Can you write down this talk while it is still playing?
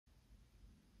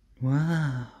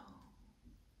와우.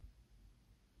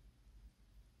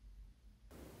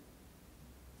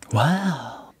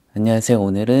 와우. 안녕하세요.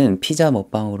 오늘은 피자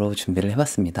먹방으로 준비를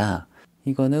해봤습니다.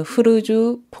 이거는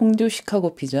흐르주 퐁듀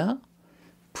시카고 피자,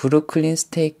 브루클린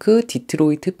스테이크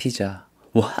디트로이트 피자.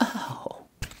 와우.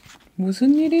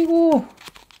 무슨 일이고?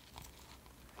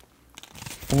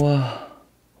 와.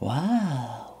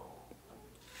 와우.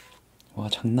 와,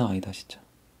 장난 아니다 진짜.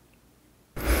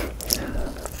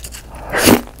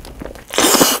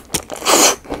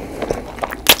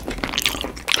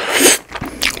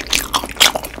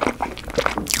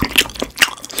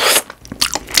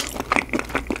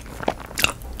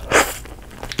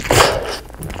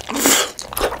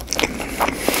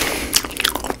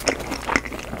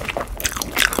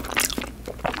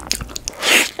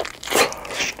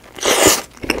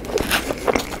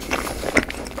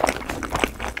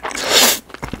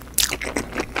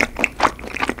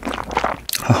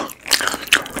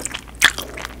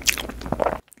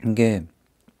 이게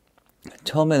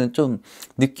처음에는 좀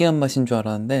느끼한 맛인 줄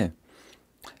알았는데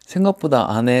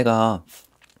생각보다 안에가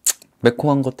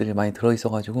매콤한 것들이 많이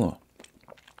들어있어가지고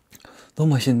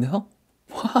너무 맛있는데요?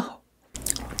 와우.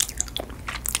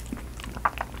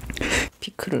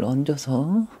 피클을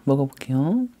얹어서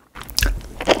먹어볼게요.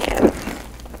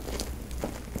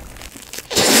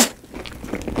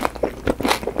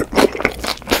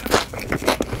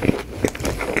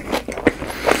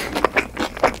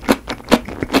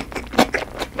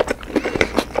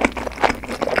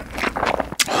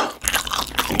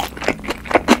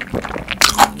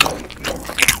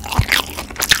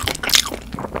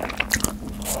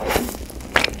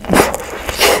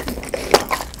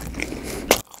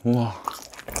 우와.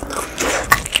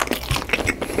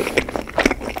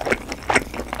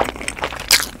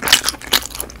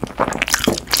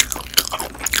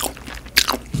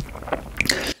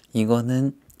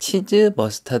 이거는 치즈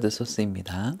머스타드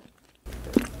소스입니다.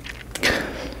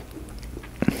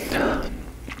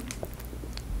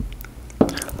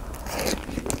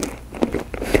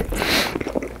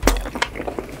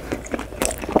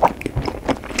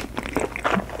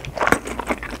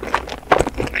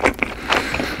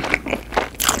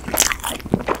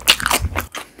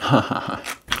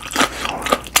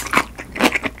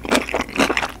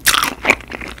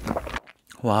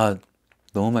 와,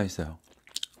 너무 맛있어요.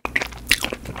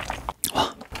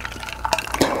 와.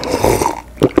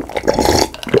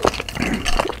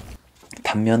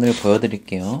 단면을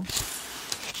보여드릴게요.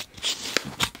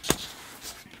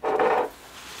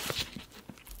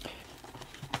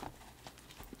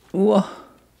 우와.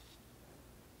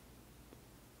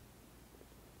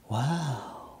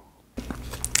 와우.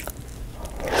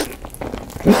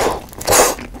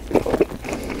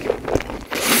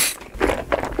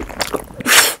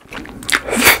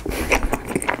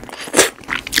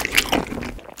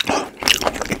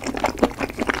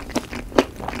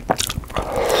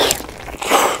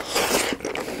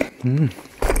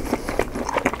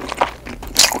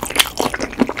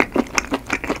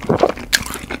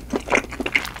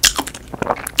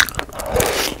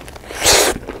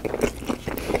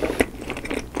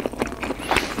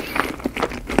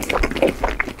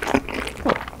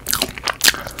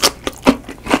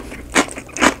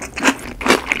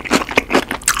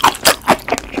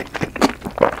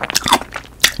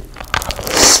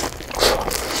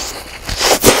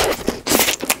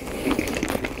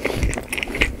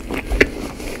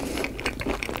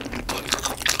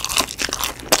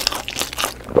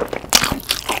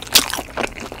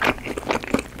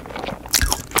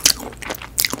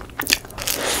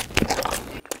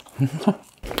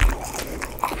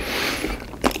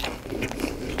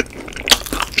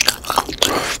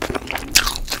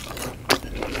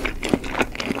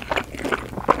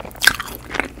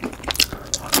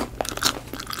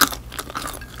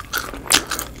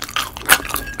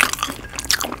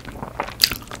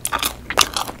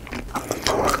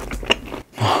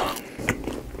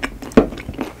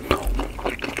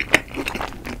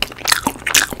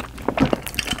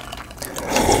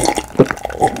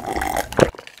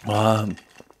 와.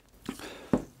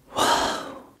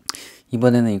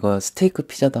 이번에는 이거 스테이크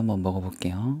피자도 한번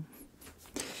먹어볼게요.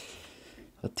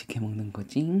 어떻게 먹는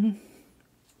거지?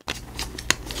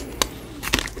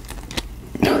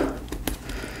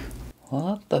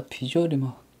 와따 비주얼이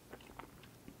막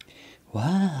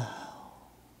와우.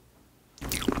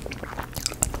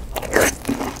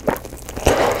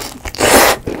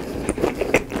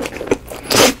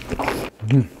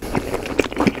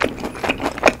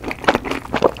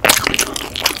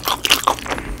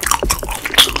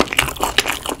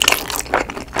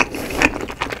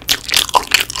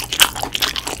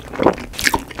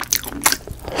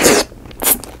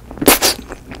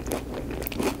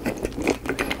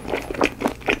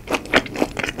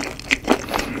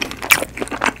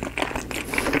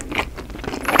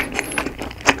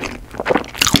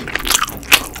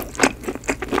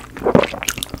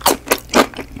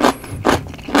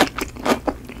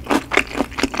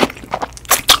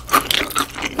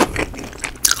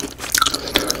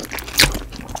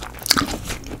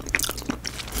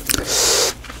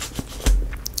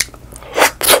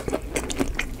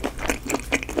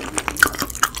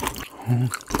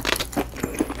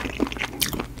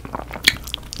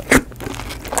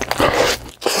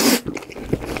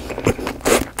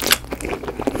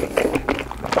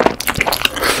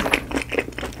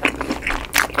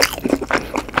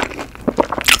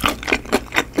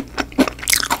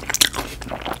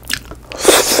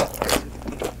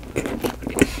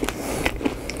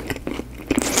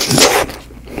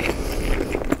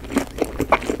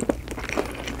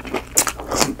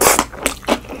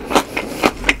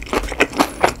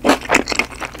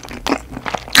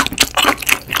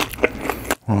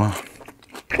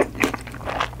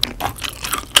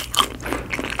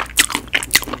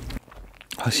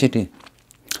 확실히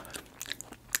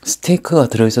스테이크가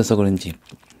들어있어서 그런지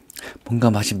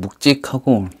뭔가 맛이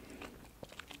묵직하고,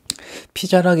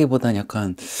 피자라기보단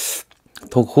약간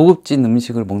더 고급진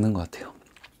음식을 먹는 것 같아요.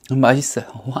 맛있어요.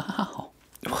 와우.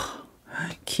 와,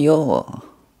 귀여워.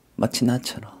 마치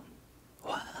나처럼.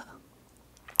 와.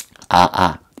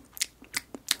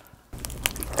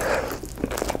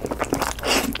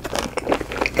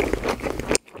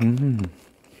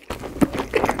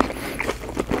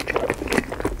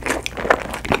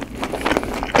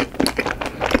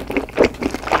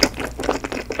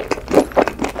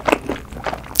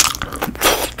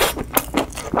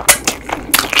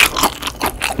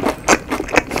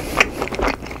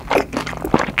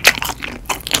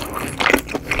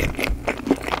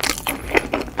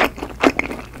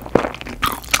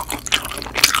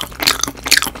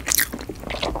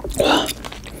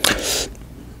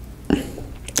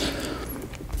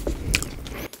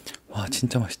 와,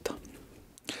 진짜 맛있다.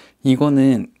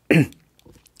 이거는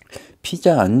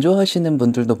피자 안 좋아하시는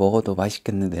분들도 먹어도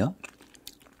맛있겠는데요?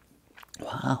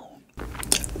 와우.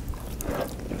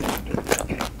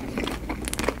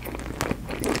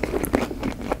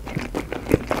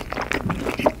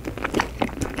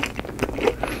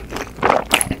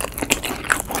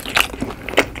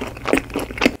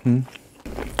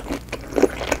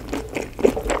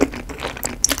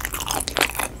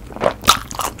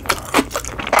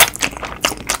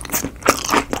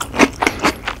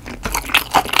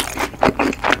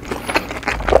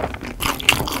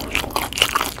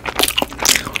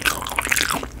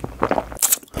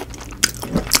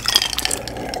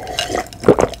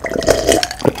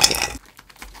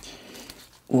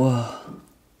 우와.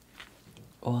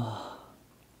 와.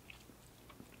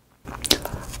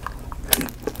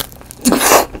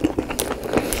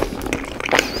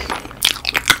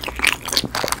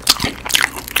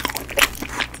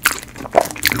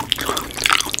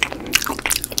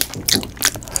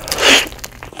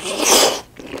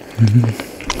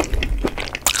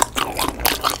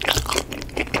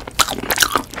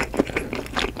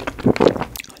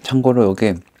 참고로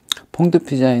여기 퐁듀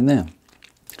피자에는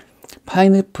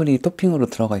파인애플이 토핑으로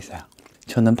들어가 있어요.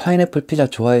 저는 파인애플 피자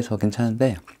좋아해서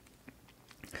괜찮은데,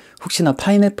 혹시나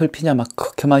파인애플 피자 막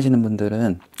극혐하시는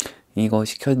분들은 이거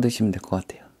시켜 드시면 될 것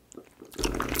같아요.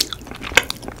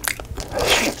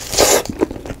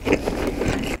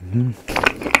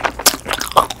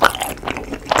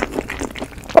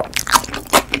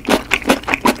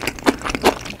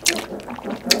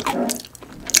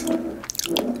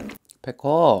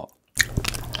 백호.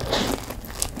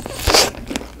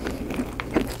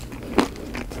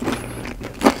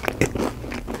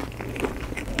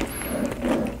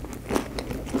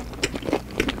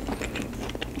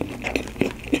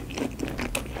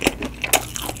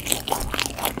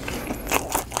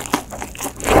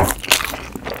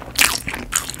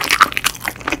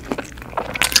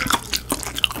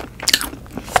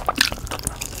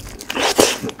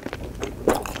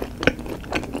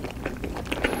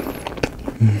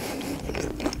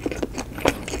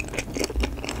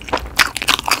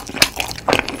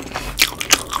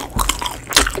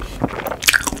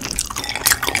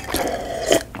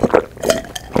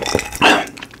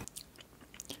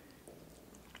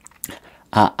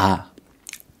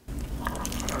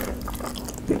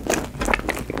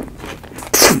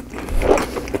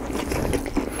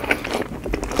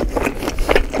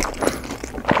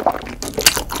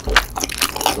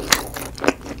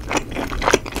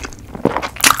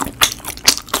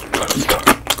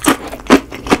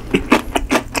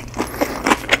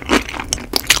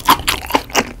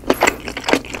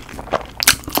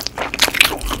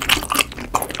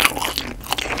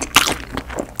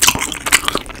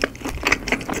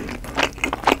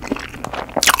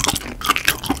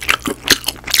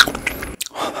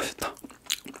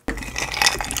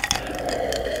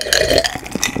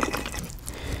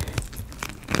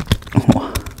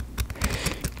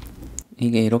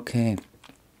 이게 이렇게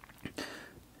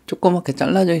조그맣게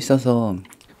잘라져 있어서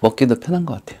먹기도 편한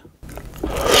것 같아요.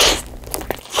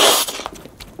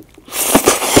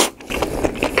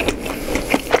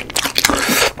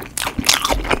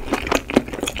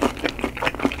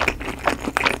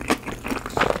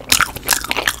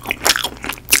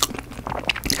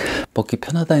 먹기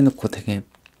편하다 해놓고 되게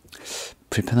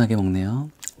불편하게 먹네요.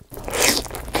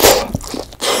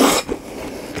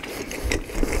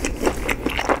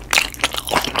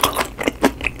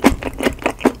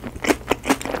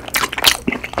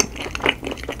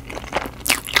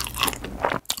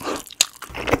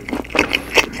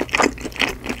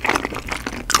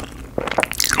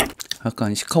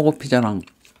 약간 시카고 피자랑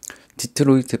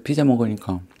디트로이트 피자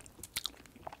먹으니까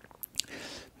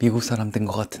미국 사람 된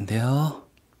것 같은데요.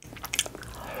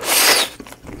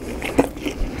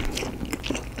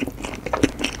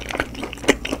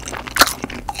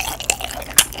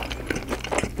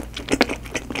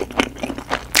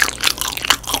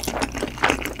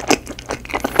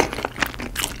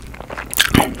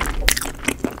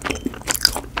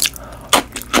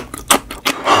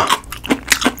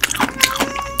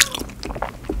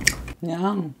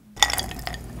 그냥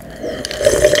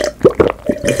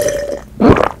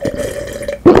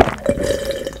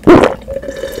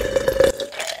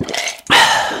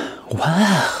와우.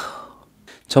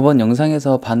 저번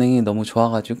영상에서 반응이 너무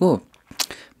좋아가지고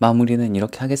마무리는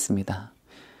이렇게 하겠습니다.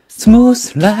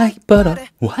 Smooth like butter.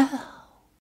 와우.